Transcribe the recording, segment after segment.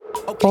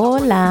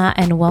Hola,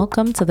 and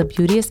welcome to the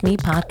Beauty is Me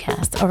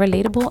podcast, a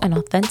relatable and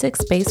authentic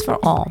space for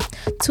all.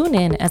 Tune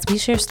in as we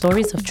share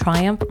stories of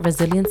triumph,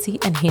 resiliency,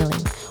 and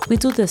healing. We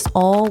do this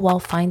all while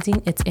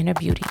finding its inner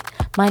beauty.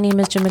 My name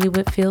is Jamily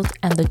Whitfield,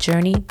 and the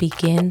journey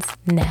begins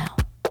now.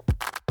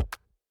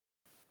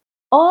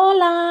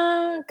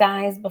 Hola,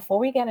 guys. Before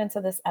we get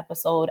into this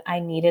episode, I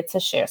needed to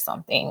share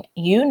something.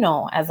 You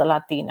know, as a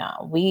Latina,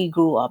 we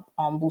grew up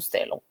on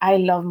Bustelo. I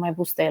love my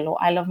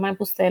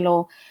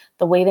Bustelo.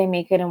 The way they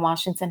make it in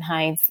Washington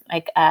Heights,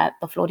 like at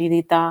the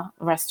Floridita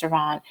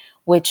restaurant,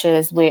 which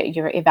is where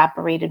your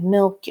evaporated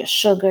milk, your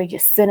sugar, your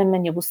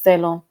cinnamon, your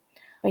Bustelo.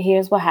 But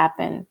here's what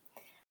happened.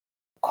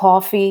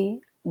 Coffee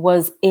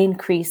was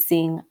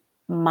increasing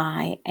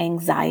my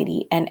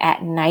anxiety, and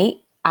at night,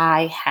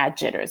 I had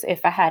jitters.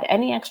 If I had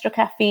any extra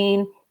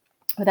caffeine,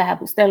 whether I had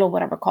Bustelo,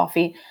 whatever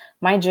coffee,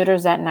 my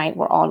jitters at night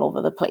were all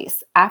over the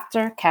place.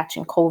 After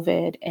catching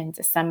COVID in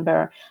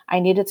December,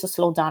 I needed to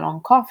slow down on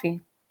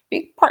coffee,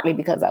 partly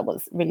because I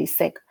was really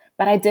sick,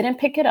 but I didn't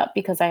pick it up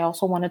because I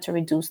also wanted to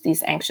reduce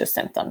these anxious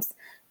symptoms.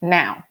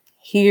 Now,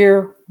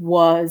 here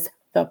was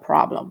the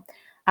problem.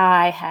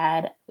 I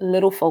had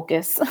little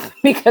focus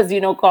because,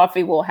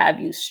 coffee will have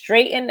you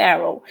straight and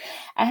narrow.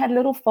 I had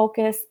little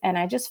focus and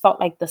I just felt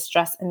like the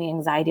stress and the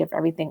anxiety of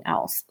everything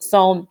else.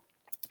 So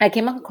I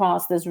came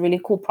across this really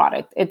cool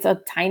product. It's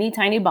a tiny,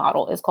 tiny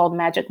bottle. It's called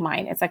Magic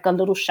Mind. It's like a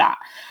little shot.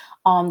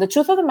 The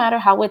truth of the matter,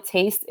 how it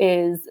tastes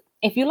is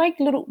if you like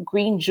little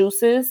green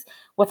juices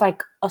with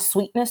like a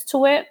sweetness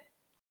to it,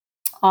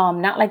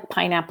 not like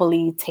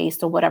pineapple-y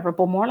taste or whatever,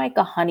 but more like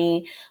a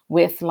honey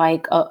with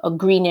like a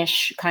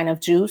greenish kind of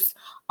juice.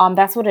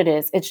 That's what it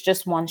is. It's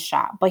just one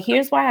shot. But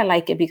here's why I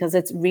like it, because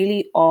it's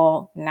really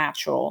all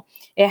natural.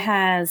 It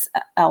has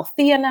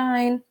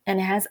L-theanine and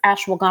it has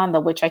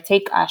ashwagandha, which I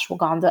take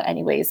ashwagandha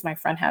anyways. My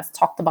friend has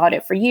talked about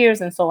it for years,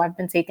 and so I've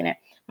been taking it.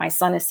 My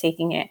son is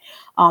taking it.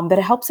 But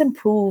it helps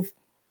improve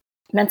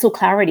mental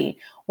clarity.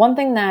 One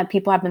thing that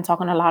people have been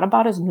talking a lot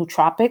about is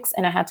nootropics,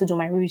 and I had to do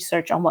my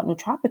research on what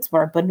nootropics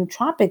were. But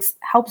nootropics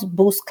helps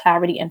boost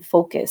clarity and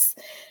focus,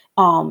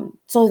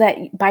 so that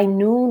by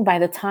noon, by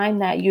the time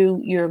that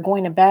you're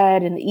going to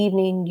bed in the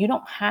evening, you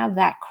don't have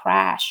that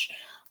crash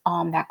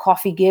that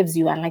coffee gives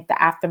you and like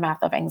the aftermath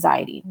of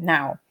anxiety.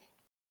 Now,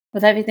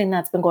 with everything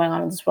that's been going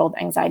on in this world,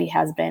 anxiety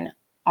has been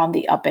on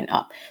the up and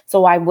up.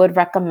 So I would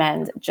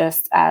recommend,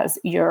 just as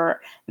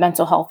your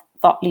mental health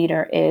thought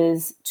leader,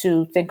 is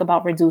to think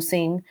about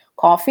reducing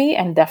coffee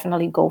and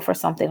definitely go for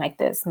something like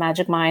this.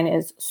 Magic Mind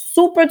is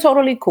super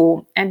totally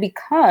cool. And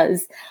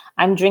because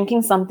I'm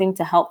drinking something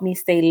to help me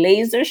stay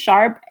laser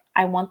sharp,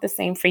 I want the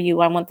same for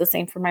you. I want the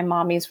same for my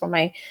mommies, for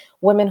my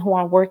women who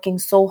are working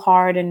so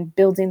hard and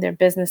building their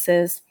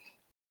businesses.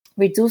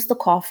 Reduce the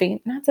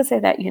coffee. Not to say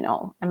that,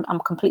 I'm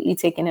completely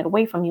taking it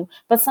away from you,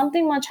 but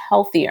something much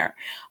healthier.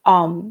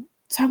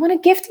 So I want to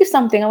gift you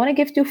something. I want to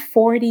gift you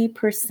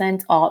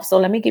 40% off. So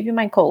let me give you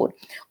my code.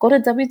 Go to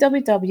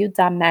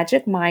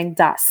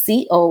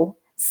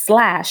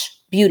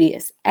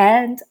www.magicmind.co/beauteous.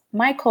 And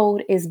my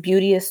code is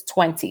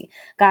beauteous20.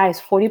 Guys,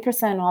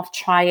 40% off.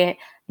 Try it.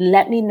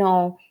 Let me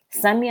know.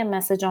 Send me a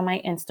message on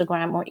my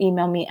Instagram or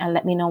email me and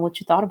let me know what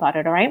you thought about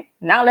it. All right.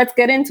 Now let's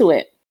get into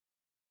it.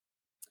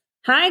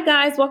 Hi,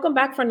 guys. Welcome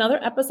back for another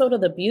episode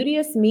of the Beauty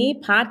is Me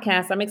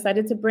podcast. I'm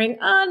excited to bring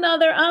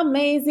another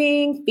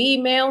amazing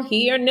female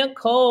here,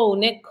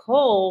 Nicole.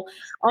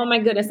 Oh my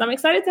goodness. I'm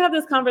excited to have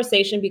this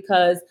conversation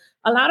because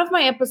a lot of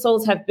my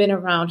episodes have been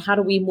around how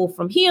do we move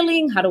from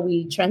healing? How do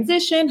we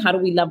transition? How do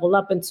we level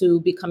up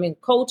into becoming a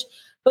coach?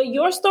 But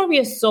your story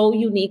is so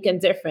unique and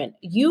different.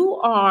 You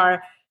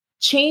are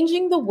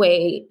changing the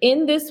way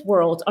in this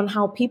world on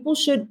how people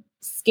should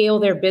scale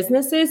their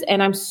businesses.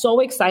 And I'm so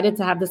excited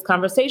to have this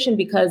conversation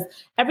because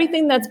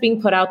everything that's being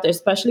put out there,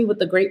 especially with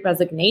the Great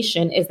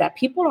Resignation, is that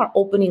people are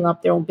opening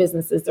up their own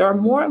businesses. There are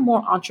more and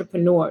more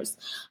entrepreneurs,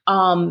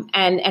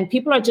 and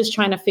people are just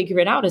trying to figure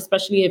it out,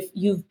 especially if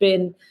you've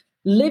been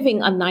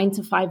living a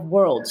 9-to-5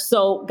 world.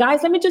 So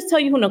guys, let me just tell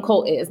you who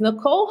Nicole is.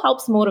 Nicole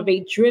helps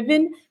motivate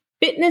driven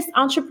fitness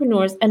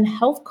entrepreneurs and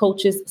health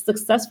coaches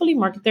successfully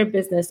market their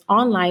business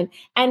online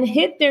and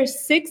hit their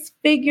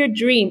 6-figure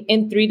dream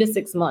in 3 to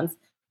 6 months.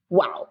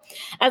 Wow.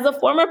 As a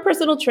former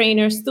personal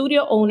trainer,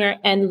 studio owner,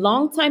 and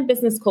longtime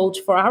business coach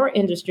for our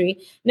industry,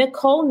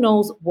 Nicole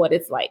knows what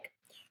it's like.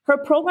 Her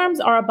programs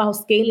are about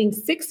scaling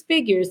 6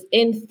 figures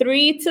in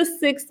 3 to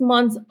 6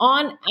 months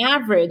on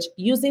average,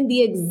 using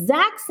the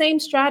exact same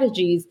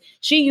strategies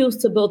she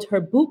used to build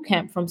her boot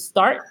camp from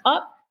start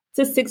up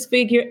to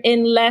 6-figure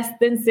in less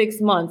than 6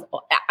 months.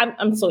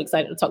 I'm so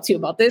excited to talk to you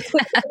about this.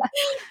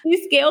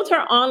 She scaled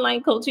her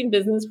online coaching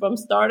business from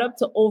startup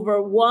to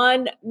over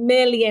 1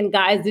 million,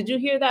 guys. Did you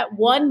hear that?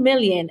 1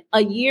 million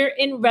a year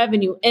in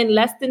revenue in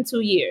less than 2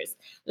 years.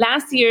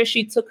 Last year,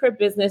 she took her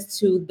business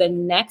to the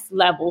next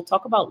level.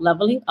 Talk about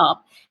leveling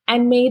up,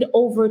 and made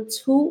over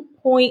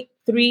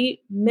 2.3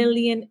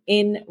 million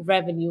in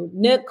revenue.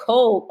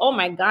 Nicole, oh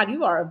my God,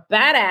 you are a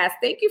badass.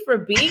 Thank you for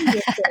being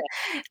here today.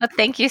 Well,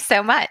 thank you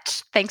so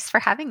much. Thanks for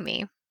having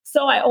me.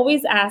 So I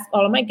always ask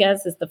all of my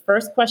guests, is the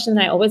first question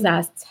I always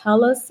ask,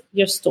 tell us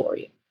your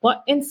story.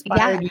 What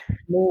inspired you to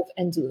move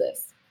and do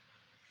this?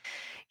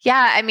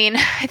 Yeah, I mean,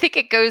 I think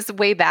it goes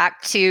way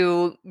back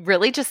to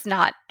really just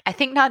not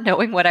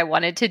knowing what I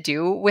wanted to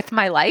do with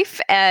my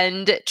life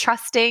and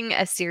trusting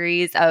a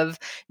series of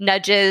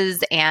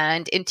nudges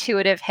and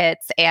intuitive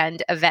hits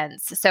and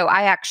events. So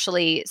I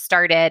actually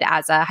started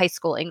as a high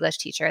school English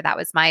teacher. That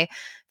was my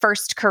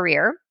first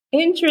career.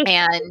 Interesting.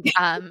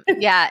 And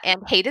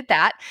hated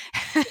that.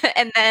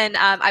 And then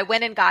I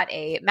went and got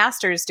a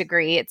master's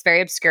degree. It's very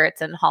obscure.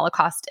 It's in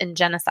Holocaust and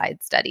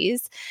genocide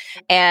studies.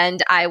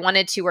 And I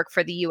wanted to work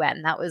for the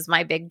UN. That was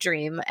my big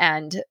dream.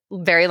 And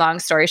very long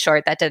story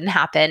short, that didn't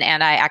happen.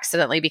 And I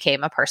accidentally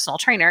became a personal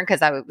trainer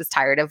because I was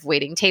tired of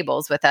waiting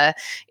tables with a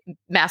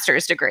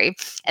master's degree.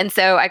 And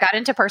so I got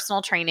into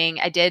personal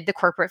training. I did the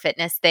corporate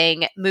fitness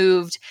thing,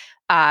 moved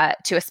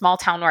to a small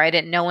town where I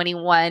didn't know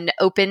anyone,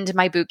 opened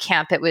my boot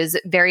camp. It was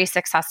very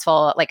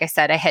successful. Like I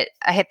said, I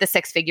hit the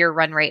 6-figure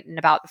run rate in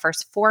about the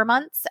first 4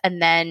 months.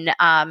 And then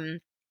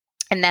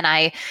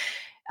I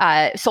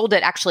sold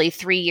it actually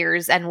 3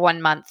 years and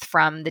 1 month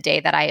from the day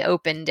that I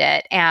opened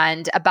it.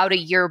 And about a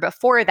year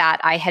before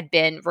that,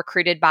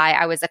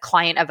 I was a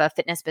client of a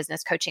fitness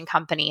business coaching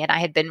company, and I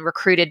had been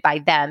recruited by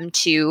them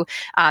to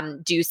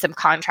do some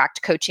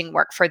contract coaching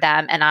work for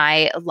them. And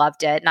I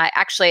loved it. And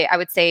I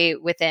would say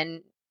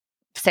within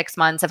 6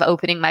 months of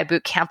opening my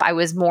boot camp, I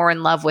was more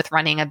in love with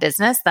running a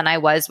business than I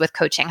was with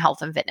coaching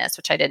health and fitness,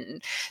 which I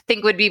didn't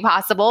think would be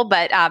possible,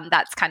 but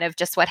that's kind of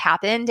just what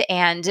happened.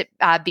 And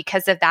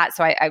because of that,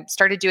 so I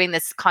started doing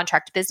this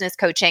contract business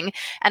coaching,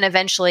 and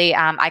eventually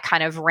I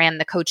kind of ran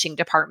the coaching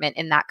department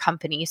in that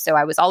company. So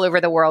I was all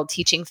over the world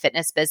teaching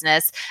fitness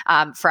business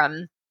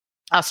from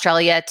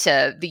Australia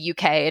to the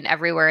UK and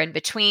everywhere in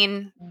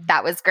between.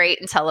 That was great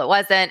until it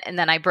wasn't. And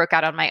then I broke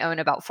out on my own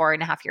about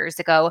 4.5 years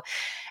ago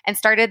and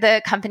started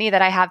the company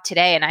that I have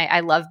today. And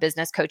I love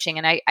business coaching.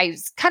 And I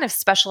kind of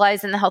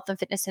specialize in the health and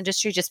fitness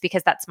industry just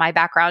because that's my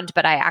background.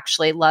 But I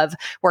actually love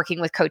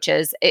working with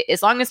coaches.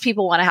 As long as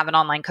people want to have an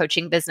online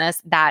coaching business,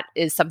 that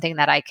is something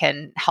that I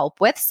can help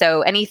with.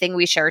 So anything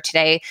we share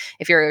today,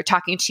 if you're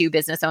talking to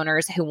business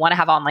owners who want to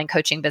have online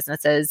coaching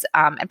businesses,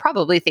 and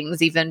probably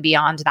things even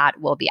beyond that,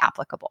 will be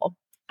applicable.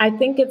 I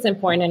think it's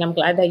important, and I'm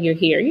glad that you're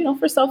here,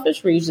 for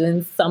selfish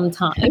reasons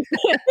sometimes.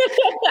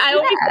 I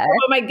always tell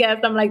my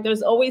guests, I'm like,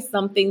 there's always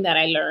something that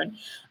I learn.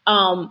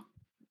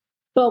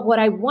 But what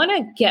I want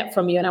to get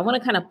from you, and I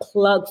want to kind of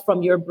plug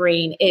from your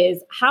brain,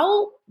 is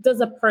how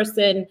does a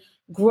person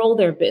grow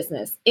their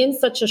business in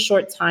such a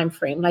short time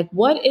frame? Like,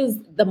 what is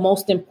the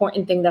most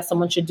important thing that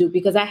someone should do?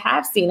 Because I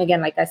have seen,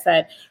 again, like I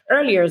said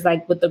earlier, is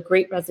like with the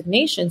Great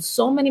Resignation,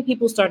 so many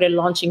people started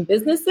launching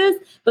businesses,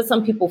 but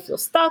some people feel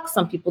stuck,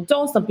 some people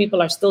don't, some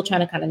people are still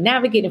trying to kind of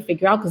navigate and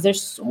figure out because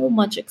there's so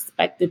much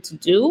expected to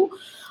do.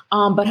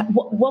 But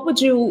what would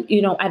you,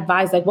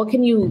 advise? Like, what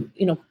can you,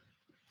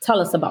 tell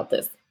us about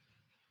this?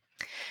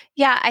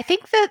 Yeah, I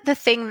think that the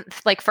thing,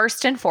 like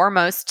first and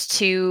foremost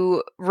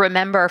to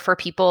remember for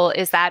people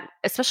is that,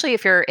 especially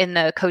if you're in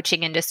the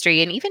coaching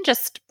industry and even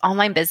just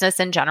online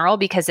business in general,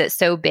 because it's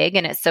so big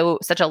and it's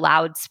such a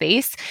loud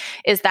space,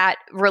 is that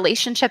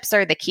relationships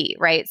are the key,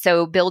 right?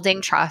 So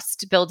building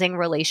trust, building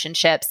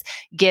relationships,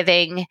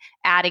 giving,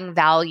 adding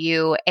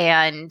value,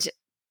 and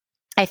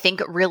I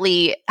think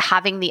really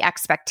having the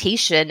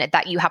expectation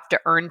that you have to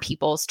earn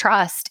people's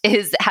trust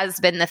has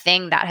been the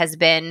thing that has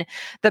been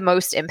the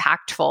most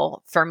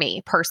impactful for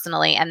me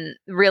personally. And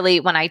really,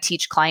 when I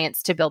teach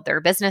clients to build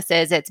their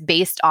businesses, it's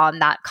based on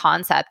that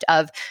concept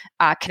of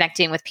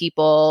connecting with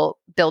people,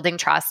 building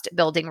trust,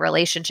 building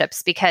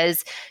relationships.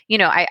 Because,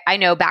 I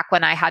know back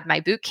when I had my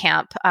boot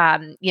camp,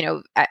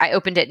 I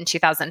opened it in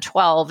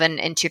 2012, and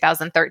in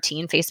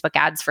 2013, Facebook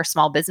ads for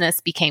small business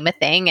became a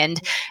thing.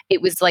 And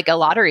it was like a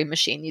lottery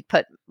machine. You'd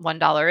put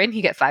 $1 in,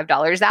 you get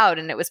 $5 out.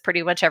 And it was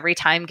pretty much every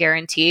time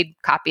guaranteed.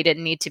 Copy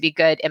didn't need to be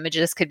good.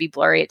 Images could be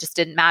blurry. It just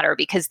didn't matter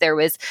because there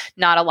was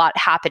not a lot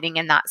happening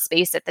in that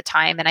space at the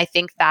time. And I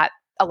think that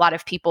a lot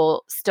of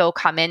people still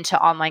come into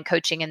online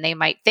coaching and they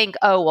might think,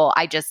 oh, well,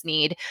 I just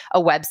need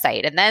a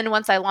website. And then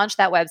once I launch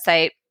that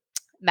website,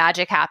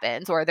 magic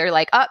happens. Or they're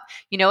like, oh,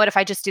 you know what? If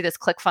I just do this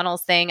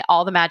ClickFunnels thing,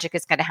 all the magic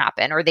is going to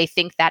happen. Or they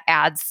think that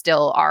ads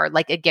still are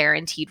like a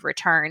guaranteed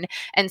return.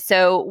 And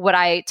so what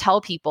I tell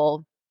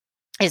people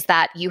is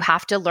that you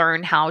have to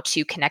learn how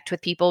to connect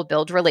with people,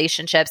 build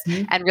relationships,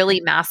 and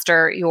really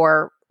master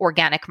your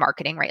organic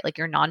marketing, right? Like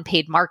your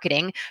non-paid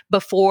marketing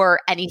before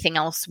anything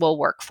else will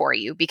work for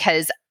you.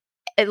 Because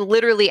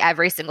literally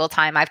every single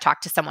time I've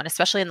talked to someone,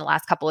 especially in the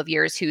last couple of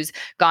years, who's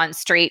gone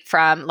straight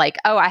from like,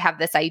 oh, I have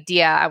this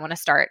idea, I want to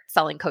start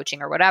selling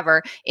coaching or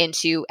whatever,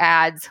 into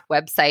ads,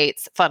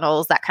 websites,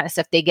 funnels, that kind of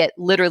stuff, they get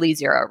literally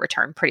zero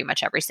return pretty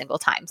much every single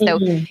time. So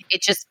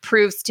it just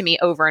proves to me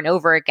over and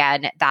over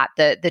again that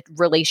the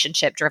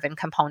relationship driven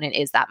component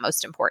is that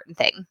most important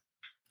thing.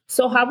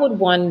 So how would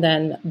one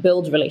then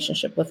build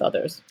relationship with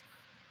others?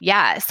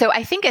 Yeah. So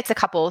I think it's a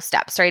couple of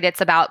steps, right?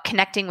 It's about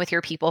connecting with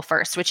your people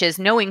first, which is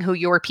knowing who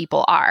your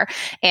people are.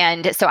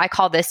 And so I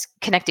call this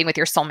connecting with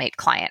your soulmate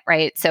client,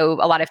 right? So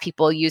a lot of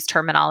people use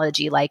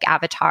terminology like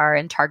avatar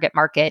and target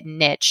market and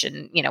niche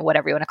and,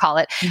 whatever you want to call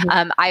it.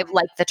 I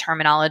like the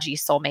terminology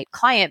soulmate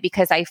client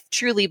because I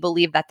truly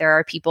believe that there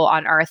are people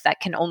on earth that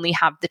can only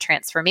have the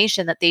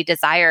transformation that they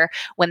desire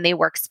when they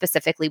work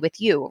specifically with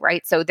you,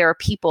 right? So there are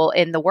people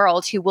in the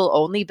world who will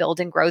only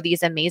build and grow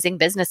these amazing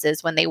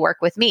businesses when they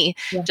work with me.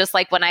 Yeah. Just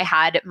like when I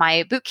had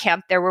my boot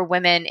camp, there were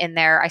women in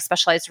there. I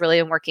specialized really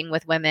in working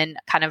with women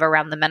kind of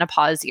around the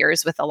menopause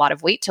years with a lot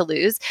of weight to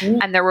lose.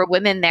 And there were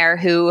women there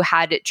who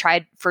had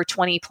tried for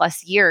 20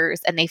 plus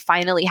years and they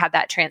finally had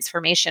that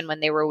transformation when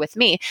they were with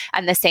me.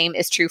 And the same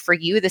is true for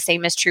you. The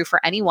same is true for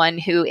anyone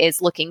who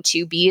is looking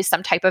to be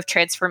some type of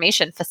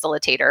transformation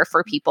facilitator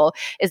for people,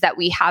 is that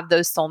we have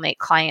those soulmate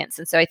clients.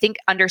 And so I think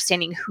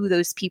understanding who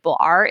those people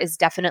are is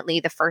definitely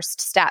the first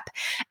step.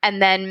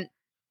 And then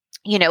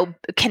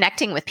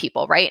connecting with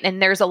people, right?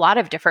 And there's a lot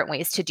of different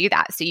ways to do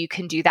that. So you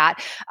can do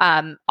that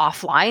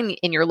offline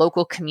in your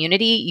local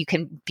community. You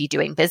can be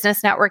doing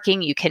business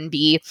networking. You can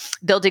be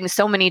building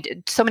so many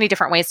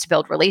different ways to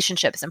build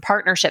relationships and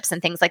partnerships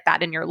and things like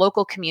that in your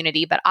local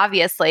community. But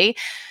obviously,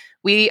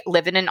 we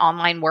live in an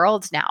online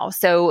world now.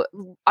 So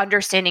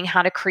understanding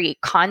how to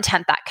create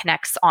content that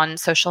connects on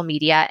social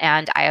media.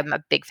 And I am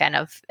a big fan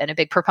of and a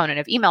big proponent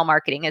of email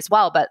marketing as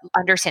well, but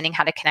understanding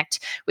how to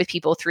connect with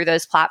people through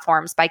those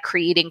platforms by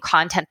creating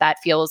content that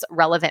feels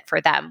relevant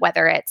for them,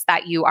 whether it's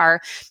that you are,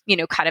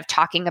 kind of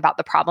talking about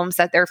the problems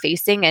that they're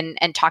facing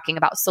and talking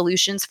about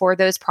solutions for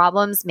those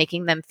problems,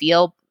 making them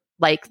feel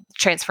like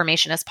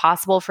transformation is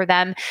possible for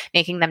them,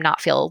 making them not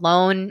feel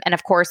alone. And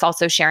of course,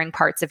 also sharing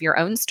parts of your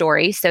own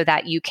story so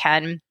that you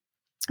can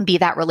be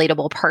that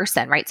relatable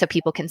person, right? So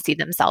people can see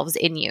themselves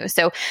in you.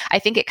 So I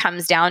think it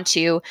comes down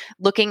to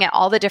looking at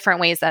all the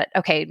different ways that,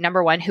 okay,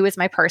 number one, who is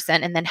my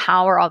person? And then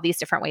how are all these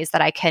different ways that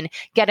I can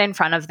get in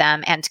front of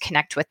them and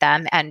connect with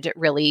them and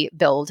really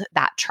build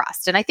that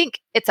trust? And I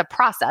think it's a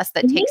process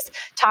that takes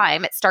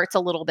time. It starts a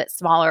little bit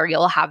smaller.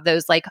 You'll have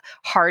those like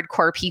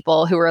hardcore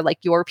people who are like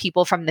your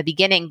people from the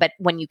beginning. But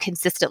when you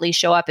consistently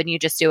show up and you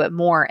just do it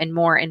more and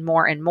more and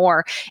more and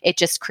more, it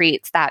just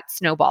creates that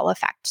snowball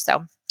effect.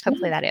 So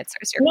hopefully that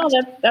answers your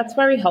question. That's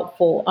very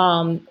helpful.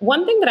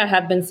 One thing that I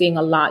have been seeing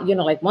a lot,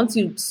 like once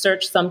you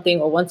search something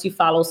or once you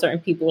follow certain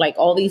people, like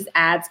all these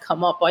ads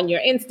come up on your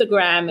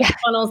Instagram and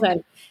funnels.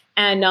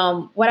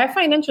 And what I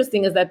find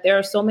interesting is that there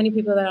are so many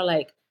people that are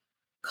like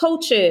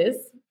coaches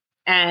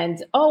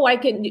and,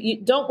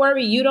 don't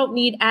worry, you don't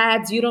need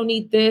ads, you don't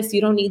need this,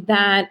 you don't need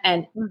that.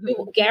 And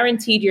you're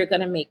guaranteed you're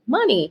going to make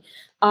money.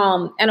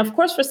 And of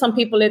course, for some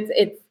people,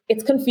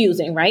 it's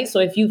confusing, right? So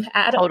if you've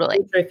had a coach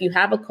or if you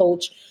have a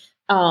coach,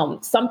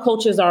 some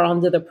coaches are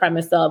under the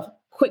premise of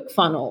quick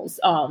funnels,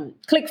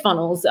 click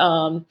funnels.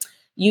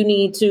 You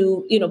need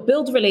to,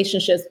 build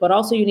relationships, but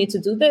also you need to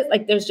do this.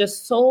 Like there's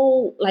just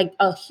so like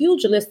a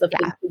huge list of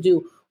things to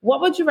do.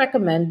 What would you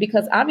recommend?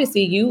 Because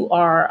obviously you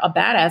are a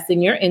badass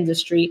in your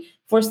industry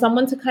for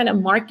someone to kind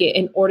of market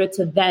in order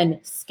to then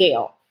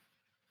scale.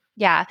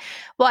 Yeah.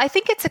 Well, I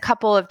think it's a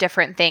couple of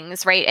different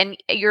things, right? And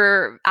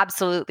you're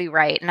absolutely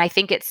right. And I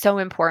think it's so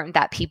important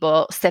that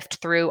people sift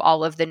through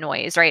all of the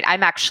noise, right?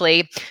 I'm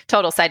actually,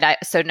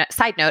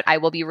 side note, I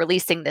will be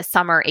releasing this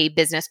summer a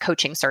business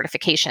coaching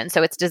certification.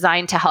 So it's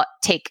designed to help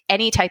take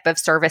any type of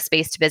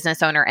service-based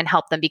business owner and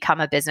help them become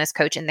a business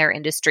coach in their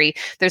industry.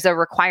 There's a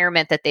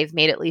requirement that they've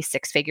made at least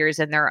 6 figures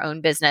in their own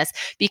business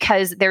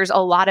because there's a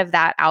lot of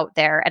that out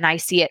there. And I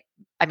see it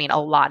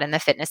a lot in the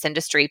fitness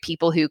industry,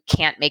 people who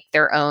can't make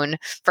their own,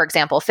 for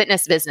example,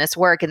 fitness business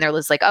work. And they're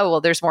just like, oh, well,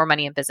 there's more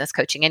money in business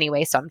coaching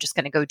anyway. So I'm just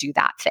going to go do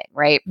that thing.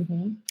 Right.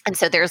 And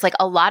so there's like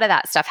a lot of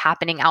that stuff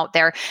happening out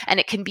there,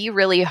 and it can be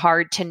really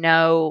hard to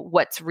know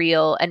what's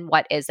real and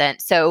what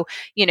isn't. So,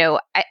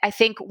 I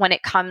think when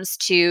it comes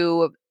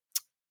to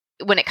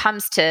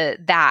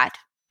that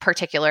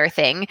particular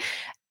thing,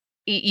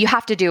 you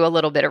have to do a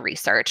little bit of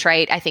research,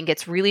 right? I think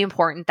it's really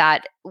important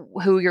that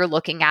who you're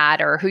looking at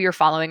or who you're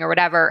following or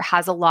whatever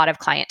has a lot of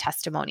client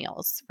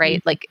testimonials,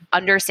 right? Like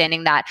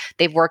understanding that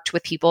they've worked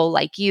with people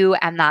like you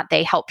and that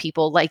they help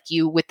people like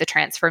you with the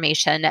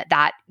transformation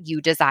that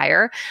you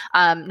desire.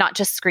 Not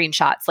just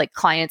screenshots, like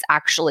clients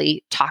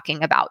actually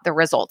talking about the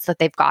results that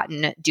they've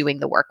gotten doing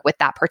the work with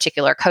that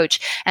particular coach.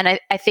 And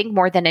I think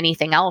more than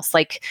anything else,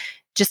 like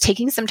just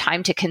taking some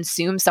time to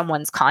consume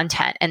someone's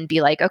content and be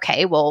like,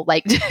 okay, well,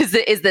 like, is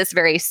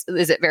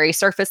it very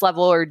surface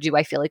level, or do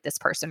I feel like this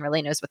person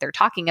really knows what they're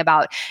talking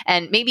about?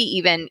 And maybe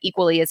even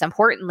equally as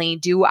importantly,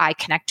 do I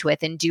connect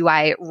with and do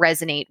I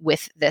resonate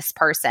with this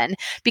person?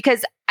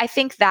 Because I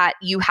think that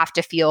you have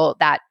to feel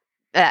that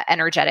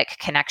energetic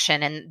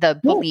connection and the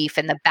belief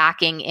and the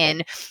backing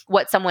in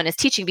what someone is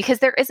teaching, because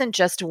there isn't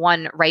just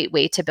one right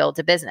way to build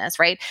a business,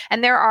 right?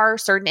 And there are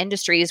certain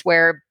industries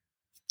where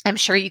I'm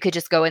sure you could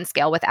just go and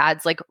scale with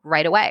ads like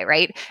right away,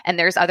 right? And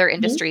there's other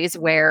industries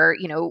where,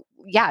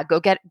 yeah, go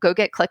get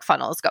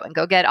ClickFunnels going,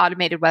 go get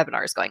automated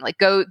webinars going, like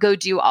go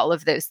do all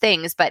of those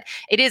things. But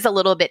it is a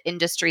little bit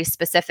industry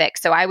specific.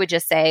 So I would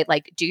just say,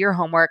 like, do your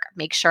homework,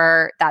 make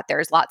sure that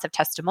there's lots of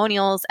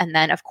testimonials, and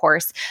then of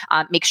course,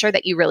 make sure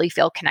that you really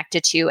feel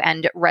connected to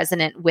and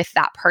resonant with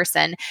that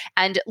person,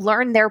 and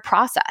learn their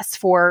process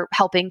for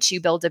helping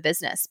to build a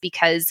business.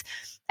 Because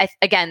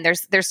again,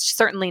 there's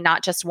certainly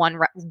not just one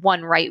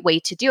right way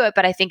to do it,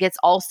 but I think it's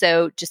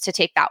also just to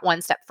take that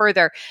one step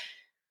further,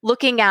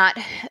 looking at,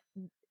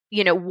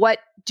 what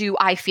do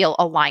I feel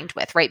aligned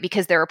with, right?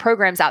 Because there are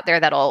programs out there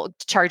that'll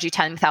charge you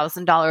 $10,000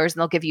 and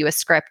they'll give you a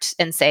script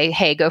and say,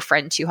 hey, go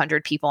friend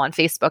 200 people on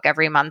Facebook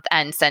every month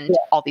and send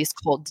all these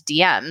cold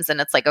DMs. And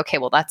it's like, okay,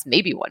 well, that's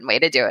maybe one way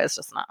to do it. It's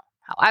just not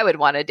how I would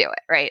want to do it,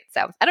 right?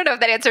 So I don't know if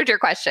that answered your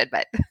question,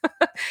 but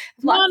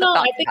no,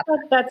 I think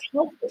that's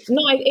helpful.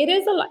 No, it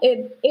is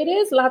it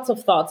is lots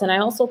of thoughts, and I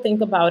also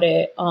think about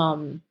it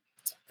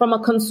from a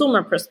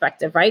consumer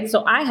perspective, right?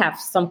 So I have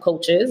some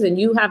coaches, and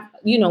you have,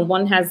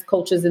 one has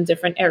coaches in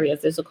different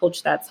areas. There's a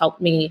coach that's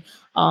helped me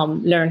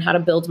learn how to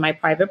build my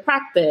private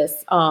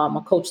practice,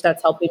 a coach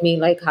that's helping me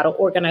like how to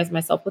organize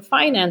myself with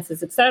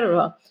finances,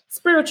 etc.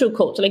 Spiritual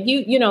coach, like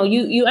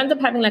you end up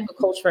having like a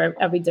coach for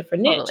every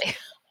different niche.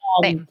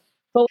 Totally.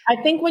 But I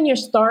think when you're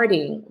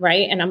starting,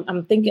 right, and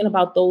I'm thinking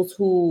about those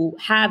who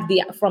have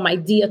from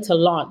idea to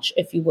launch,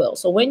 if you will.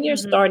 So when you're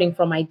starting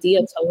from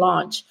idea to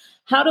launch,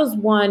 how does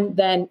one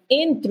then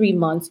in 3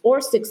 months or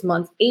 6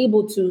 months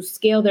able to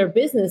scale their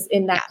business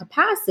in that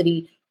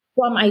capacity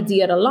from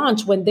idea to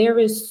launch when there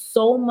is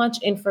so much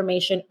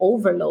information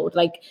overload?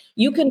 Like,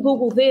 you can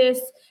Google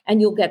this and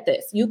you'll get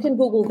this. You can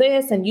Google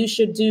this and you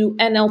should do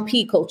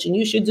NLP coaching.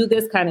 You should do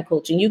this kind of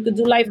coaching. You could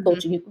do life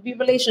coaching. You could be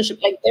relationship.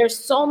 Like, there's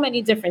so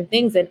many different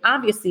things. And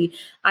obviously,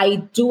 I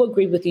do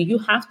agree with you. You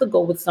have to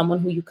go with someone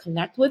who you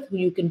connect with, who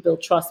you can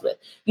build trust with.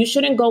 You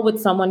shouldn't go with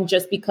someone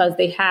just because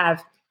they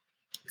have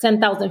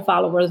 10,000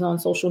 followers on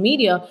social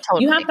media.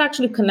 Totally. You have to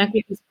actually connect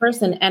with this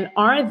person. And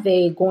are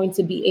they going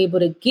to be able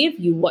to give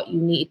you what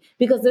you need?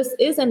 Because this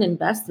is an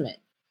investment.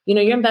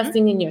 You're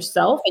investing in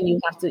yourself, and you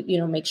have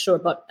to, make sure.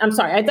 But I'm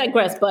sorry, I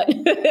digress. But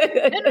no,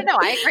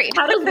 I agree.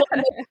 How does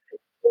one,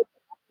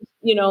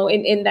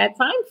 in that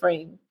time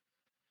frame?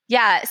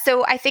 Yeah.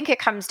 So I think it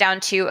comes down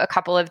to a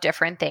couple of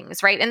different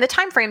things, right? And the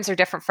timeframes are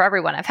different for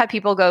everyone. I've had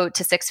people go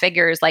to 6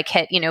 figures, like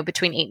hit,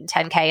 between 8 and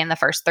 10K in the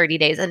first 30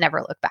 days and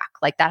never look back.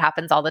 Like, that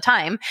happens all the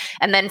time.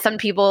 And then some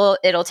people,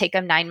 it'll take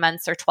them 9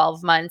 months or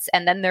 12 months.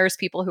 And then there's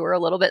people who are a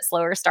little bit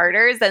slower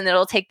starters and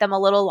it'll take them a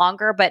little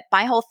longer. But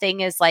my whole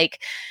thing is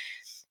like,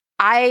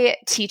 I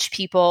teach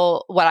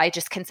people what I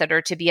just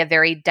consider to be a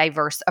very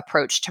diverse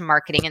approach to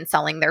marketing and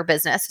selling their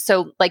business.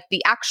 So like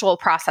the actual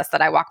process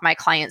that I walk my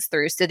clients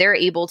through, so they're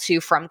able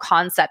to, from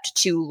concept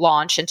to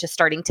launch and to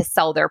starting to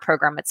sell their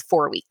program, it's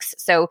 4 weeks.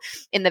 So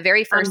in the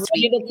very first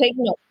week, to take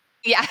notes.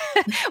 Yeah.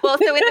 Well,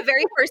 so in the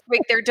very first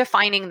week, they're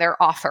defining their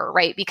offer,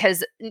 right?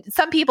 Because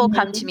some people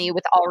come to me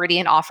with already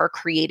an offer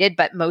created,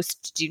 but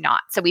most do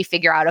not. So we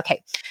figure out,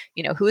 okay,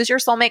 who is your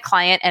soulmate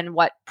client and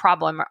what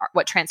problem,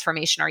 what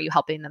transformation are you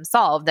helping them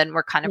solve? Then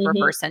we're kind of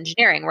reverse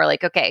engineering. We're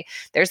like, okay,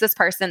 there's this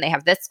person, they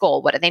have this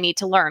goal. What do they need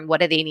to learn? What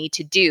do they need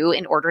to do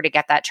in order to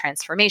get that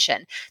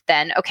transformation?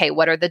 Then, okay,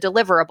 what are the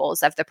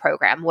deliverables of the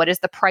program? What does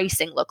the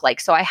pricing look like?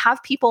 So I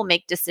have people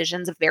make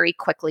decisions very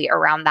quickly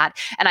around that.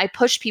 And I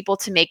push people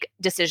to make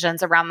decisions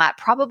around that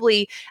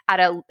probably at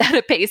a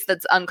pace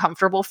that's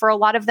uncomfortable for a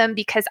lot of them,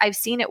 because I've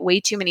seen it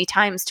way too many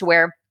times to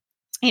where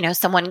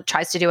someone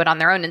tries to do it on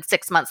their own and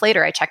 6 months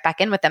later, I check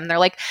back in with them. And they're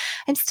like,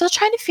 I'm still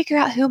trying to figure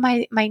out who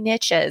my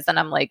niche is. And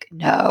I'm like,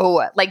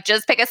 no, like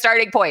just pick a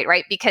starting point,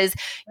 right? Because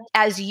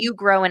as you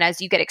grow and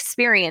as you get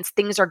experience,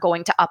 things are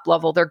going to up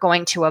level. They're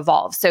going to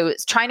evolve. So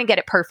trying to get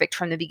it perfect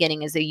from the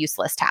beginning is a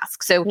useless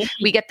task. So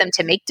we get them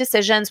to make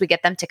decisions. We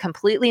get them to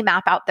completely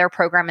map out their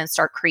program and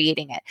start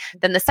creating it.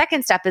 Then the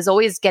second step is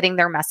always getting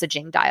their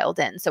messaging dialed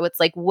in. So it's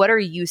like, what are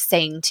you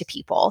saying to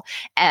people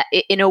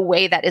in a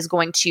way that is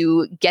going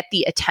to get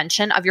the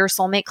attention of your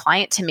soulmate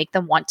client to make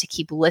them want to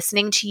keep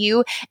listening to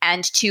you,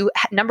 and to,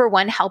 number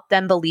one, help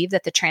them believe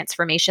that the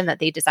transformation that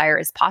they desire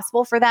is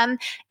possible for them,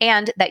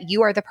 and that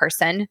you are the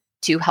person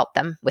to help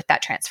them with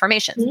that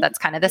transformation. So that's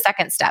kind of the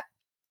second step.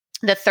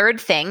 The third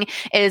thing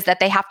is that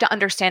they have to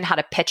understand how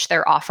to pitch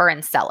their offer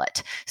and sell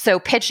it. So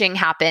pitching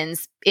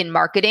happens in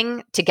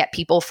marketing to get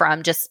people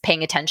from just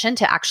paying attention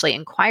to actually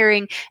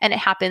inquiring. And it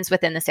happens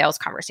within the sales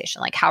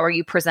conversation. Like, how are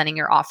you presenting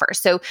your offer?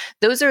 So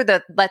those are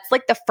that's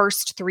like the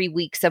first 3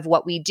 weeks of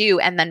what we do.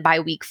 And then by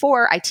week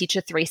 4, I teach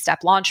a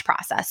 3-step launch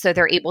process. So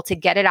they're able to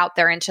get it out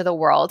there into the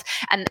world.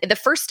 And the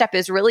first step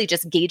is really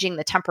just gauging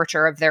the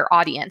temperature of their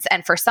audience.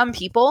 And for some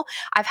people,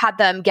 I've had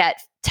them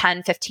get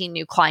 10, 15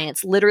 new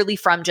clients, literally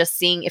from just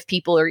seeing if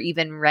people are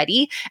even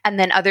ready. And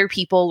then other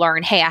people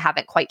learn, hey, I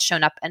haven't quite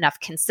shown up enough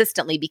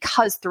consistently,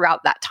 because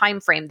throughout that time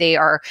frame, they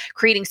are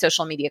creating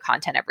social media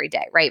content every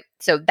day, right?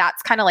 So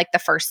that's kind of like the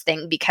first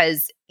thing,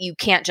 because you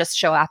can't just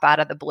show up out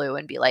of the blue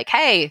and be like,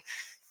 hey,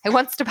 who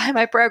wants to buy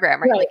my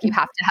program, right? Like you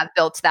have to have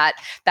built that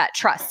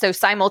trust. So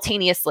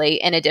simultaneously,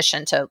 in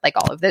addition to like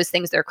all of those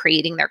things, they're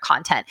creating their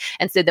content.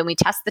 And so then we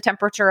test the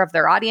temperature of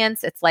their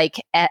audience. It's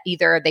like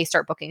either they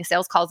start booking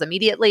sales calls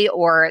immediately,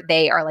 or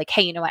they are like,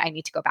 hey, you know what? I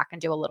need to go back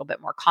and do a little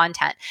bit more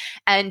content.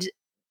 And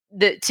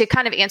to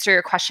kind of answer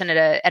your question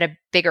at a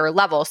bigger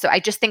level. So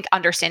I just think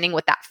understanding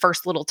what that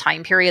first little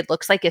time period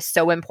looks like is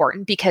so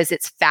important, because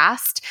it's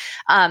fast,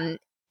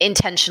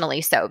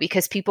 intentionally so,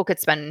 because people could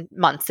spend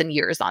months and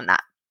years on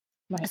that.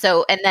 Right.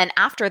 So, and then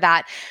after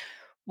that,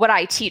 what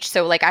I teach,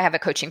 so like I have a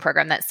coaching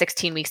program that's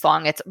 16 weeks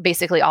long. It's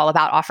basically all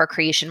about offer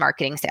creation,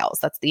 marketing, sales.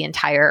 That's the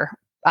entire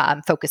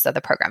focus of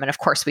the program. And of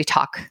course,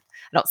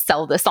 I don't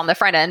sell this on the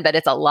front end, but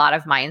it's a lot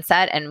of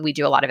mindset, and we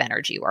do a lot of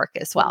energy work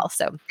as well.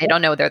 So they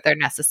don't know that they're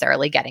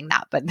necessarily getting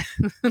that, but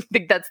I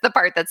think that's the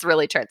part that's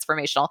really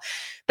transformational.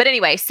 But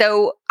anyway,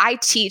 so I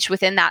teach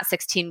within that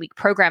 16-week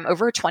program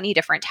over 20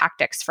 different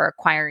tactics for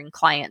acquiring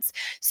clients.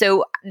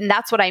 So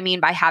that's what I mean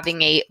by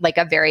having a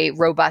very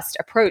robust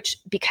approach,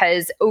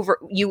 because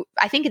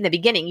I think in the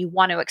beginning, you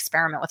want to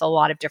experiment with a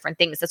lot of different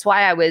things. That's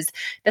why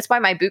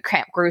my boot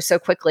camp grew so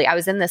quickly. I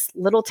was in this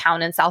little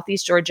town in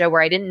Southeast Georgia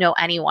where I didn't know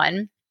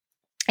anyone.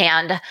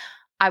 And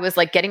I was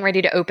like getting ready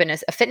to open a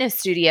fitness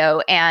studio,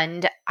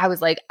 and I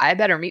was like, I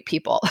better meet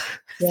people.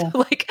 Yeah. So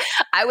like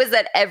I was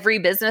at every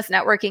business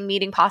networking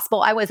meeting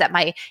possible. I was at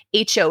my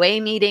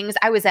HOA meetings.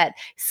 I was at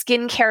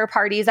skincare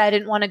parties I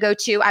didn't want to go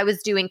to. I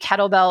was doing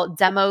kettlebell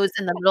demos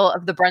in the middle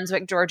of the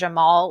Brunswick, Georgia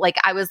mall. Like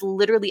I was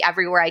literally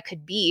everywhere I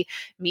could be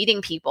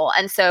meeting people.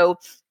 And so,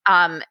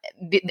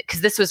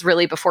 because this was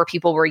really before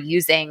people were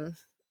using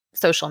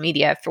social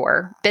media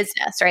for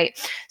business, right?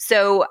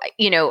 So,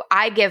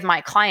 I give my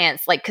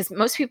clients, because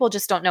most people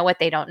just don't know what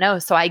they don't know.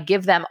 So I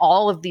give them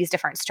all of these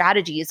different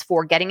strategies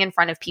for getting in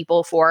front of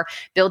people, for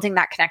building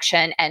that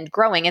connection and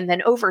growing. And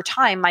then over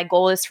time, my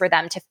goal is for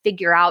them to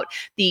figure out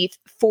the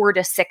 4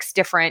 to 6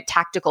 different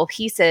tactical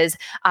pieces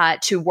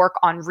to work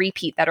on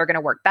repeat that are going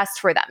to work best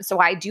for them. So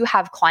I do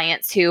have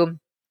clients who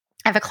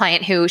I have a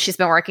client who she's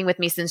been working with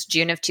me since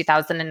June of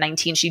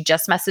 2019. She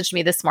just messaged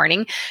me this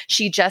morning.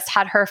 She just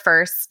had her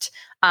first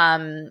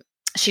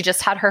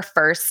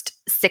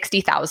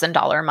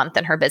 $60,000 a month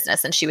in her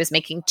business, and she was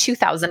making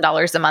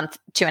 $2,000 a month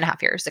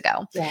 2.5 years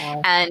ago.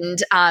 Wow.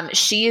 And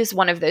she is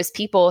one of those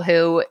people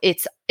who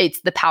it's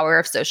the power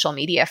of social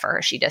media for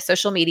her. She does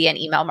social media and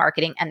email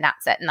marketing, and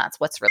that's it. And that's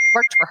what's really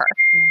worked for her.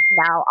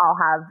 Now I'll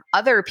have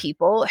other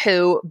people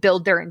who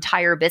build their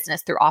entire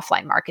business through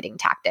offline marketing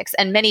tactics.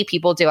 And many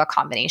people do a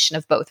combination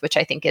of both, which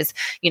I think is,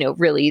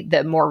 really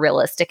the more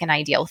realistic and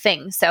ideal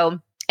thing. So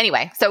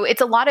anyway, so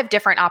it's a lot of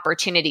different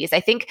opportunities.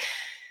 I think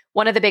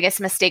one of the biggest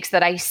mistakes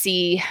that I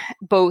see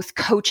both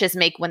coaches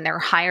make when they're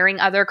hiring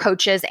other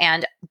coaches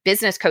and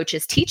business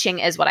coaches teaching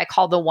is what I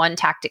call the one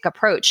tactic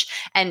approach.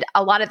 And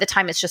a lot of the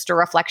time, it's just a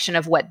reflection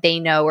of what they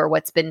know or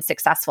what's been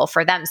successful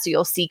for them. So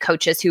you'll see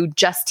coaches who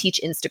just teach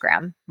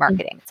Instagram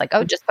marketing. It's like,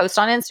 oh, just post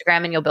on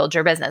Instagram and you'll build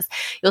your business.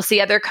 You'll see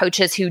other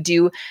coaches who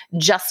do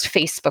just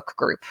Facebook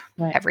group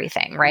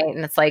everything, right?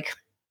 And it's like,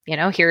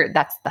 here,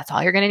 that's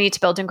all you're going to need to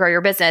build and grow your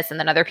business. And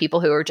then other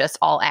people who are just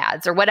all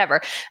ads or whatever.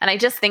 And I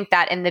just think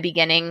that in the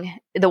beginning,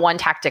 the one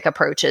tactic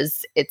approach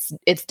it's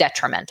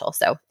detrimental.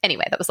 So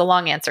anyway, that was a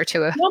long answer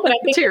to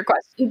your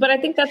question. But I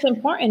think that's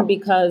important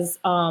because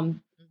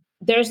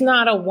there's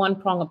not a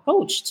one-prong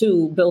approach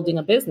to building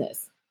a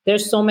business.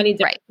 There's so many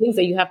different things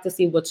that you have to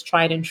see what's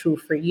tried and true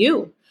for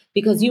you.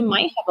 Because you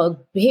might have a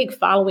big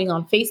following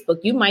on Facebook.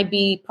 You might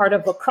be part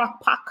of a crock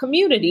pot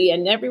community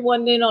and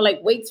everyone,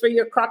 waits for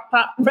your crock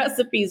pot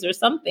recipes or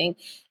something.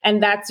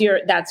 And that's your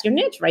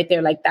niche right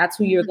there. Like that's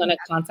who you're going to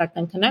contact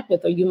and connect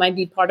with. Or you might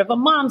be part of a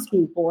mom's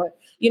group or,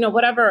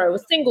 whatever, or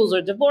singles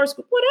or divorce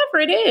group,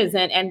 whatever it is.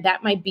 And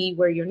that might be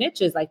where your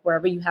niche is, like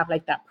wherever you have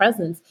like that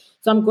presence.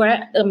 So I'm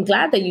glad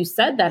that you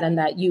said that and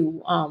that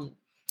you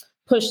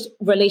pushed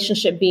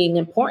relationship being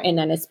important.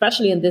 And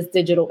especially in this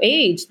digital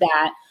age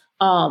that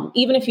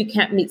even if you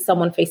can't meet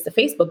someone face to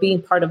face, but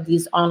being part of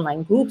these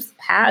online groups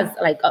has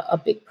like a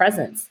big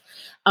presence.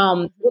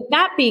 With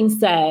that being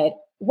said,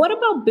 what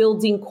about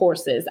building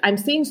courses? I'm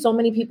seeing so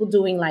many people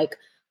doing like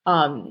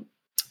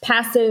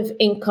passive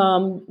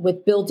income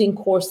with building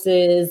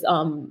courses,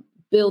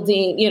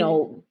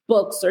 building,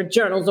 books or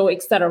journals or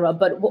et cetera.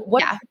 But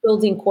what are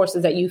building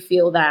courses that you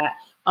feel that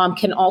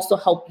can also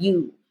help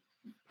you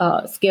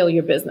scale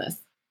your business?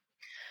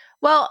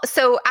 Well,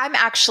 so I'm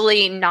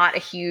actually not a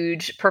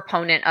huge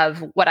proponent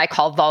of what I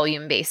call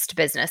volume-based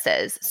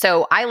businesses.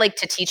 So I like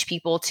to teach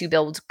people to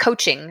build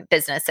coaching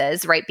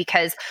businesses, right?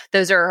 Because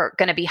those are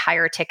going to be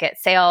higher ticket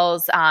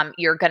sales.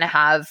 You're going to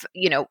have,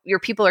 your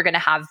people are going to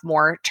have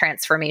more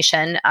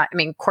transformation.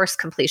 Course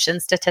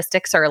completion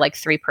statistics are like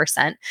 3%.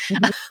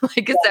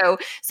 Mm-hmm.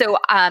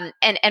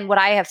 And what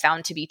I have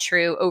found to be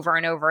true over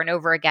and over and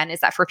over again is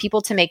that for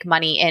people to make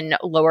money in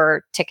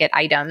lower ticket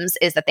items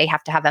is that they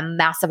have to have a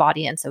massive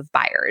audience of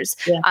buyers.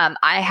 Yeah.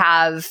 I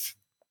have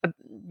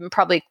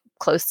probably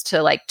close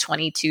to like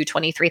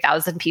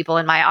 23,000 people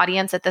in my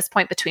audience at this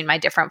point between my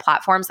different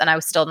platforms. And I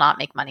would still not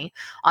make money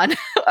on,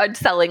 on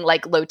selling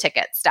like low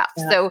ticket stuff.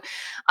 Yeah. So,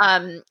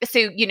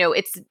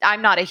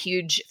 I'm not a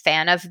huge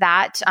fan of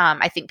that.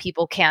 I think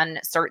people can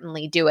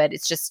certainly do it.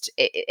 It's just,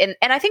 and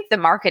I think the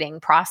marketing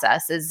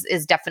process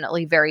is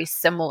definitely very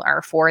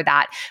similar for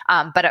that.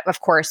 But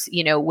of course,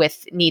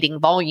 with needing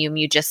volume,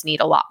 you just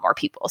need a lot more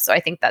people. So I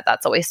think that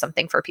that's always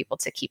something for people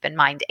to keep in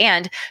mind.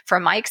 And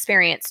from my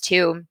experience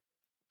too,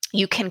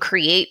 you can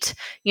create,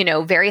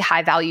 very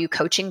high value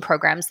coaching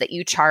programs that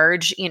you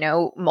charge,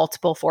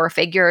 multiple four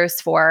figures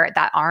for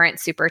that aren't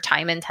super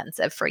time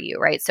intensive for you,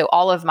 right? So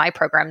all of my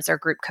programs are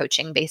group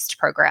coaching based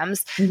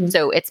programs. Mm-hmm.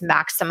 So it's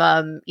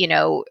maximum,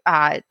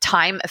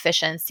 time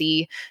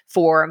efficiency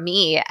for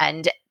me.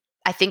 And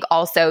I think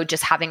also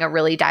just having a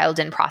really dialed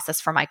in process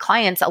for my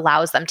clients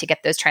allows them to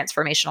get those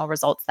transformational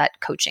results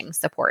that coaching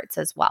supports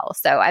as well.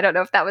 So I don't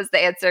know if that was the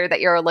answer that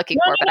you're looking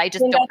for, but I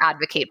just don't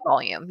advocate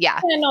volume. Yeah.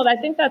 No, I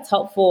think that's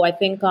helpful. I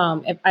think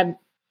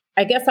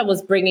I guess I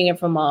was bringing it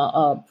from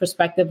a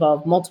perspective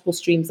of multiple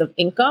streams of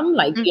income,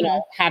 like,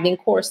 having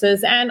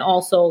courses and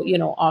also,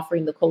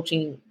 offering the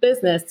coaching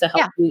business to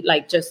help you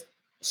like just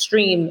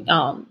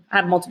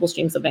have multiple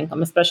streams of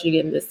income, especially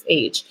in this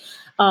age.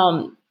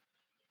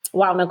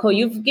 Wow, Nicole,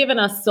 you've given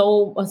us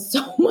so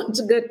much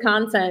good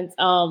content,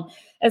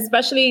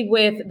 especially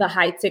with the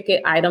high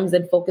ticket items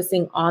and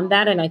focusing on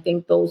that. And I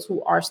think those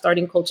who are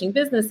starting coaching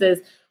businesses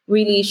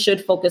really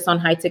should focus on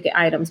high ticket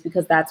items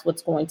because that's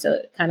what's going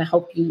to kind of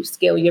help you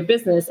scale your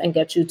business and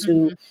get you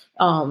to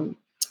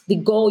the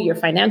goal, your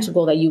financial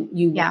goal that you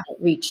want to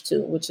reach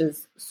to, which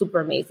is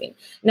super amazing.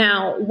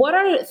 Now, what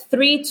are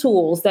 3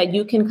 tools that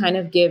you can kind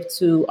of give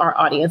to our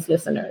audience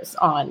listeners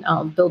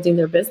on building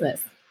their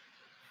business?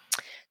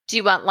 Do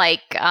you want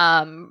like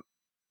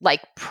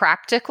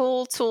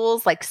practical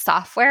tools, like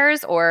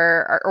softwares,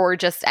 or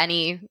just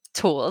any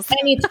tools?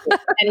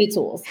 Any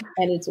tools.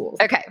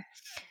 Okay.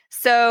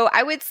 So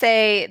I would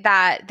say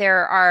that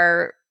there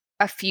are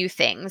a few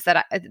things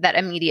that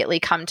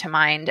immediately come to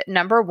mind.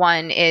 Number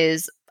one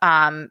is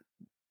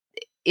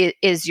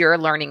your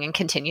learning and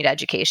continued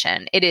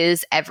education. It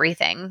is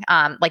everything.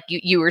 Like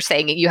you were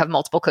saying, you have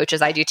multiple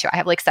coaches. I do too. I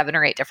have like 7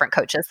 or 8 different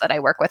coaches that I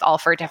work with, all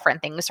for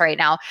different things right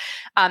now.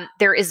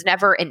 There is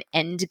never an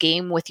end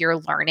game with your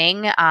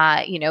learning.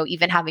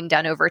 Even having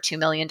done over $2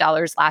 million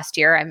last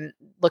year, I'm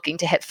looking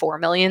to hit 4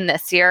 million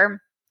this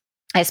year.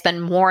 I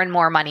spend more and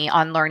more money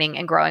on learning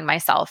and growing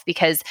myself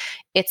because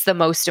it's the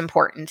most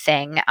important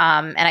thing.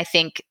 And I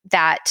think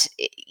that,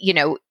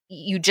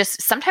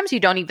 sometimes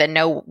you don't even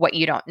know what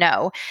you don't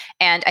know.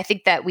 And I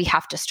think that we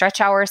have to stretch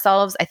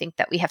ourselves. I think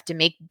that we have to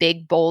make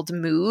big, bold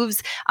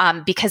moves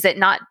because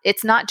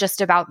it's not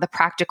just about the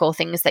practical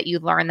things that you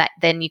learn that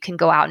then you can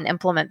go out and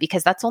implement,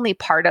 because that's only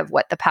part of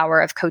what the power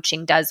of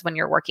coaching does when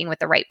you're working with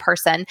the right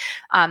person.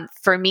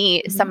 For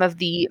me, some of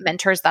the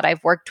mentors that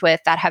I've worked with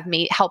that have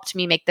helped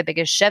me make the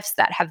biggest shifts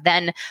that have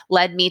then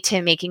led me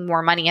to making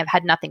more money have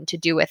had nothing to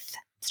do with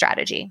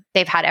strategy.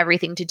 They've had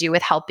everything to do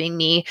with helping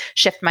me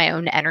shift my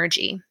own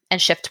energy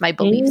and shift my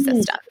belief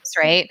systems,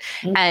 right?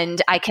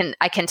 And I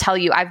can tell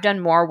you, I've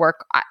done more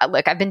work.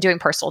 I've been doing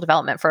personal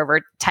development for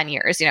over 10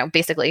 years,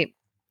 basically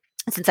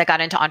since I got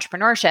into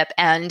entrepreneurship,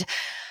 and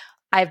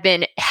I've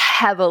been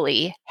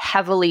heavily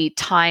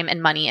time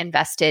and money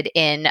invested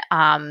in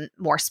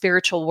more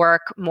spiritual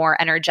work,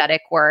 more energetic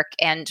work,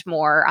 and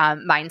more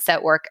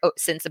mindset work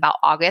since about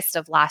August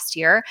of last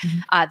year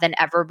than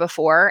ever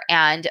before.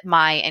 And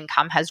my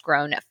income has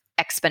grown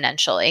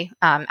exponentially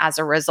as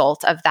a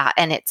result of that.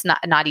 And it's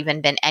not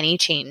even been any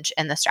change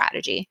in the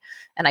strategy.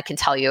 And I can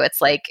tell you,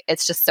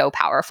 it's just so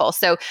powerful.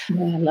 So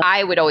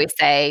I would always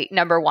say,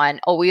 number one,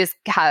 always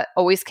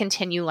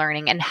continue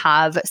learning and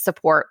have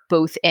support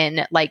both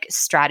in like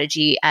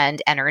strategy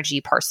and energy,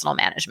 personal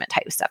management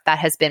type of stuff. That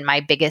has been my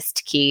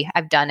biggest key.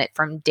 I've done it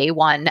from day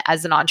one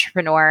as an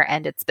entrepreneur,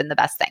 and it's been the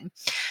best thing.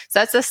 So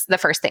that's just the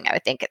first thing I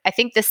would think. I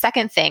think the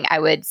second thing I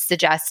would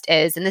suggest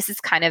is, and this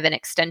is kind of an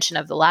extension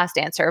of the last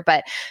answer,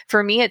 but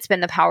for me, it's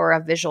been the power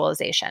of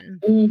visualization.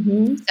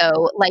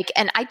 So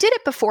and I did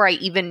it before I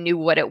even knew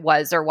what it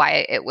was or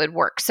why it would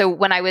work. So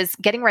when I was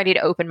getting ready to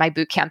open my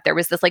boot camp, there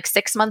was this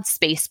 6-month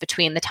space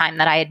between the time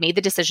that I had made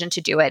the decision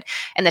to do it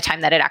and the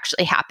time that it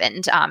actually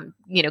happened,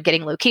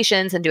 getting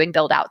locations and doing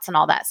build outs and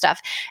all that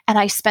stuff. And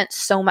I spent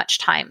so much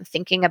time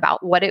thinking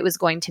about what it was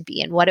going to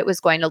be and what it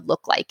was going to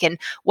look like and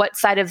what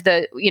side of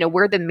the,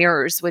 where the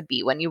mirrors would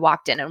be when you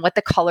walked in and what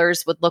the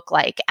colors would look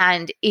like.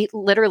 And it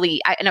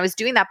literally, I was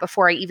doing that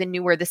before I even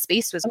knew where the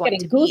space was going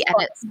to be.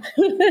 And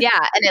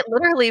and it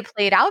literally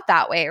played out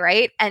that way.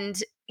 Right.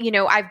 And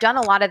I've done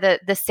a lot of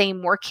the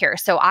same work here.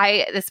 So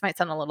this might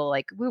sound a little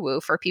like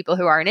woo-woo for people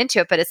who aren't into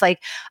it, but it's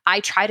like, I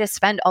try to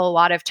spend a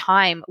lot of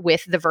time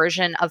with the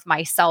version of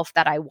myself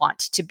that I want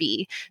to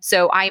be.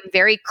 So I'm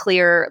very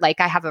clear,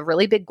 like I have a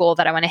really big goal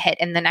that I want to hit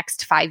in the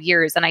next 5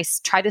 years. And I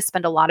try to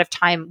spend a lot of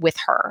time with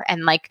her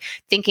and like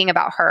thinking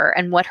about her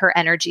and what her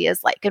energy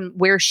is like and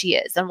where she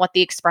is and what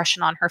the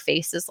expression on her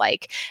face is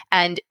like.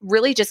 And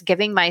really just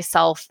giving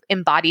myself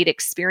embodied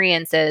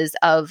experiences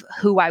of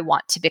who I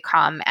want to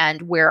become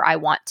and where I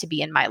want to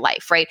be in my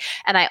life, right?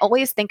 And I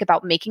always think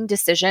about making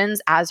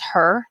decisions as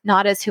her,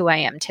 not as who I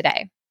am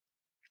today.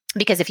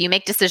 Because if you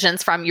make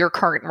decisions from your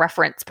current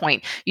reference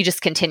point, you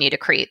just continue to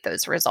create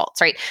those results,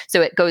 right?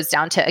 So it goes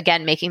down to,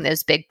 again, making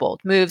those big,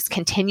 bold moves,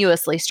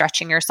 continuously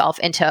stretching yourself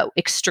into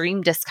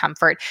extreme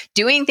discomfort,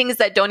 doing things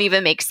that don't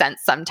even make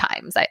sense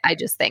sometimes, I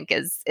just think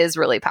is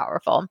really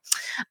powerful.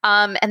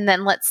 And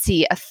then let's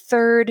see, a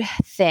third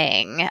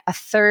thing.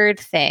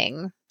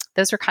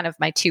 Those are kind of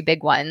my two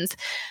big ones.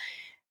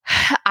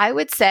 I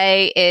would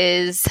say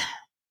is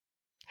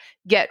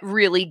get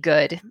really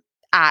good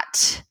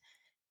at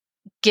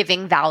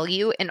giving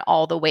value in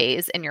all the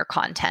ways in your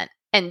content.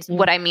 And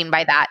what I mean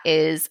by that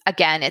is,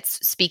 again, it's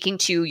speaking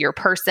to your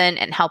person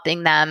and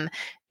helping them,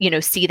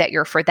 see that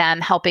you're for them,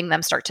 helping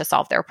them start to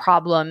solve their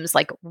problems,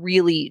 like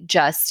really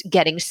just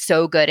getting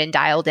so good and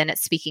dialed in at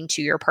speaking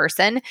to your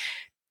person.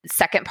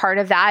 Second part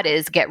of that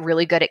is get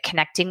really good at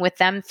connecting with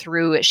them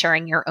through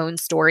sharing your own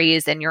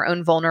stories and your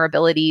own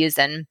vulnerabilities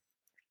and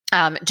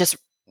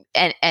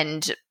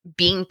and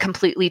being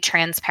completely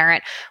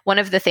transparent. One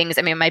of the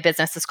things, my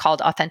business is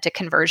called Authentic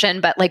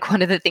Conversion, but like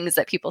one of the things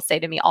that people say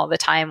to me all the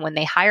time when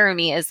they hire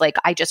me is like,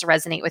 I just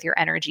resonate with your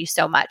energy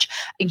so much.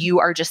 You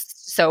are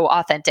just so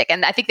authentic.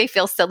 And I think they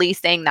feel silly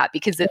saying that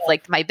because it's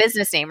like my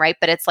business name, right?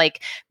 But it's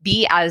like,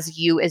 be as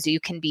you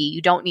can be.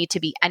 You don't need to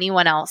be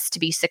anyone else to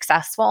be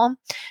successful.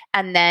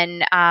 And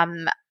then,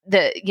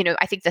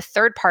 I think the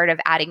third part of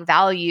adding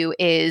value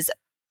is,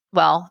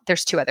 well,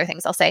 there's two other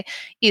things I'll say,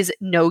 is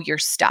know your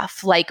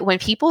stuff. Like when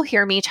people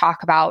hear me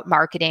talk about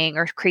marketing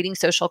or creating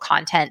social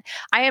content,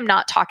 I am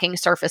not talking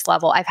surface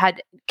level. I've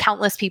had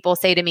countless people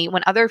say to me,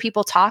 when other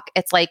people talk,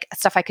 it's like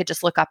stuff I could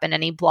just look up in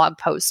any blog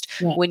post.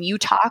 Yeah. When you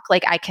talk,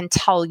 like I can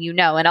tell,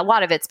 and a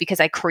lot of it's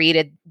because I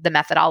created the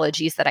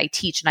methodologies that I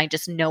teach and I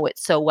just know it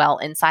so well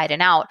inside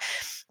and out.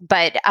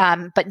 But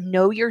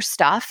know your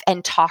stuff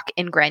and talk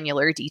in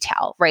granular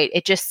detail, right?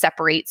 It just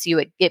separates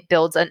you. It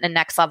builds a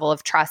next level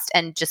of trust.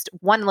 And just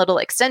one little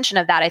extension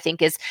of that, I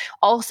think, is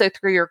also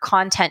through your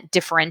content,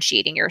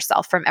 differentiating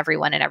yourself from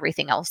everyone and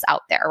everything else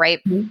out there, right?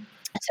 Mm-hmm.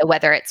 So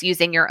whether it's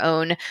using your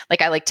own,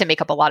 like I like to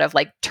make up a lot of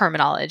like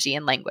terminology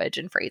and language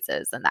and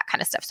phrases and that kind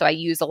of stuff. So I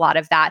use a lot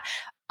of that.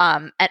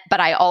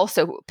 But I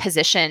also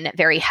position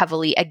very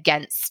heavily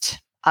against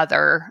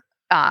other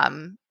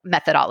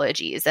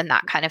methodologies and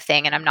that kind of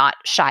thing. And I'm not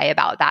shy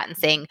about that and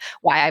saying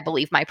why I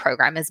believe my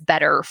program is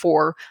better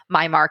for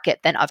my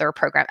market than other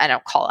programs. I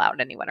don't call out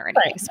anyone or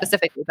anything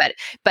specifically,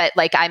 but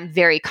like I'm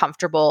very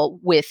comfortable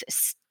with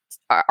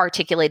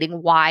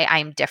articulating why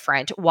I'm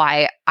different,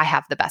 why I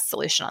have the best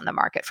solution on the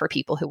market for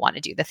people who want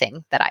to do the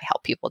thing that I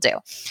help people do.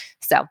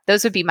 So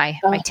those would be my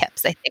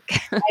tips, I think.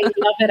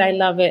 I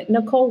love it.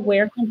 Nicole,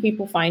 where can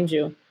people find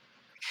you?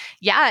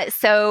 Yeah.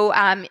 So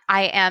I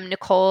am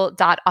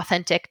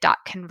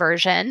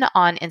nicole.authentic.conversion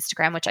on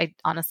Instagram, which I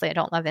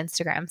don't love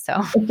Instagram.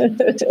 So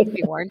just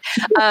be warned.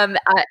 And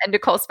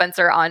Nicole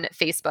Spencer on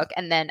Facebook.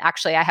 And then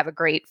actually I have a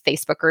great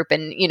Facebook group.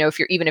 And, if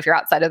you're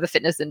outside of the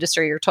fitness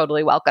industry, you're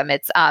totally welcome.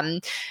 It's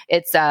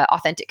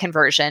Authentic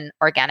Conversion,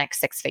 Organic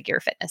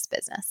 6-Figure Fitness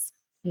Business.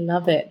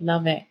 Love it.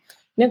 Love it.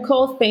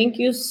 Nicole, thank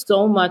you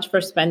so much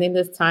for spending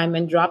this time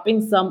and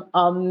dropping some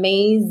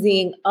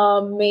amazing,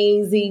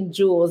 amazing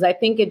jewels. I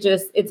think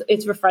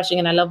it's refreshing.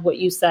 And I love what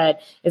you said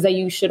is that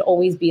you should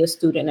always be a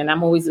student. And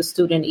I'm always a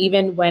student.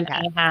 Even when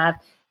I have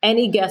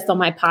any guest on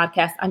my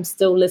podcast, I'm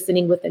still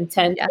listening with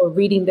intent or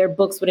reading their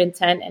books with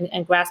intent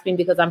and grasping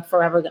because I'm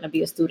forever going to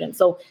be a student.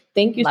 So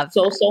thank you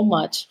so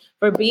much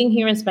for being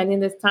here and spending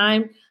this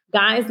time.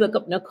 Guys, look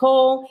up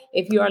Nicole.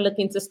 If you are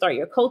looking to start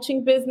your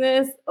coaching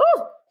business,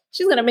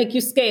 she's going to make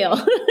you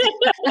scale.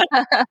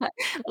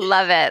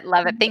 Love it.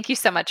 Love it. Thank you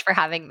so much for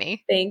having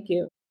me. Thank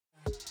you.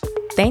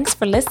 Thanks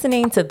for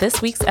listening to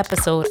this week's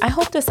episode. I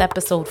hope this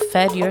episode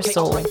fed your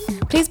soul.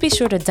 Please be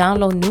sure to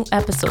download new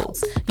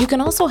episodes. You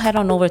can also head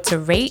on over to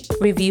rate,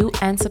 review,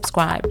 and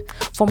subscribe.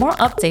 For more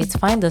updates,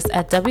 find us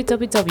at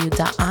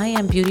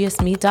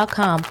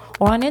www.IamBeauteousMe.com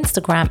or on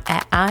Instagram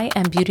at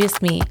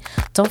IamBeauteousMe.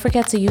 Don't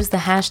forget to use the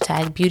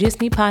hashtag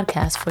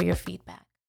BeauteousMePodcast for your feedback.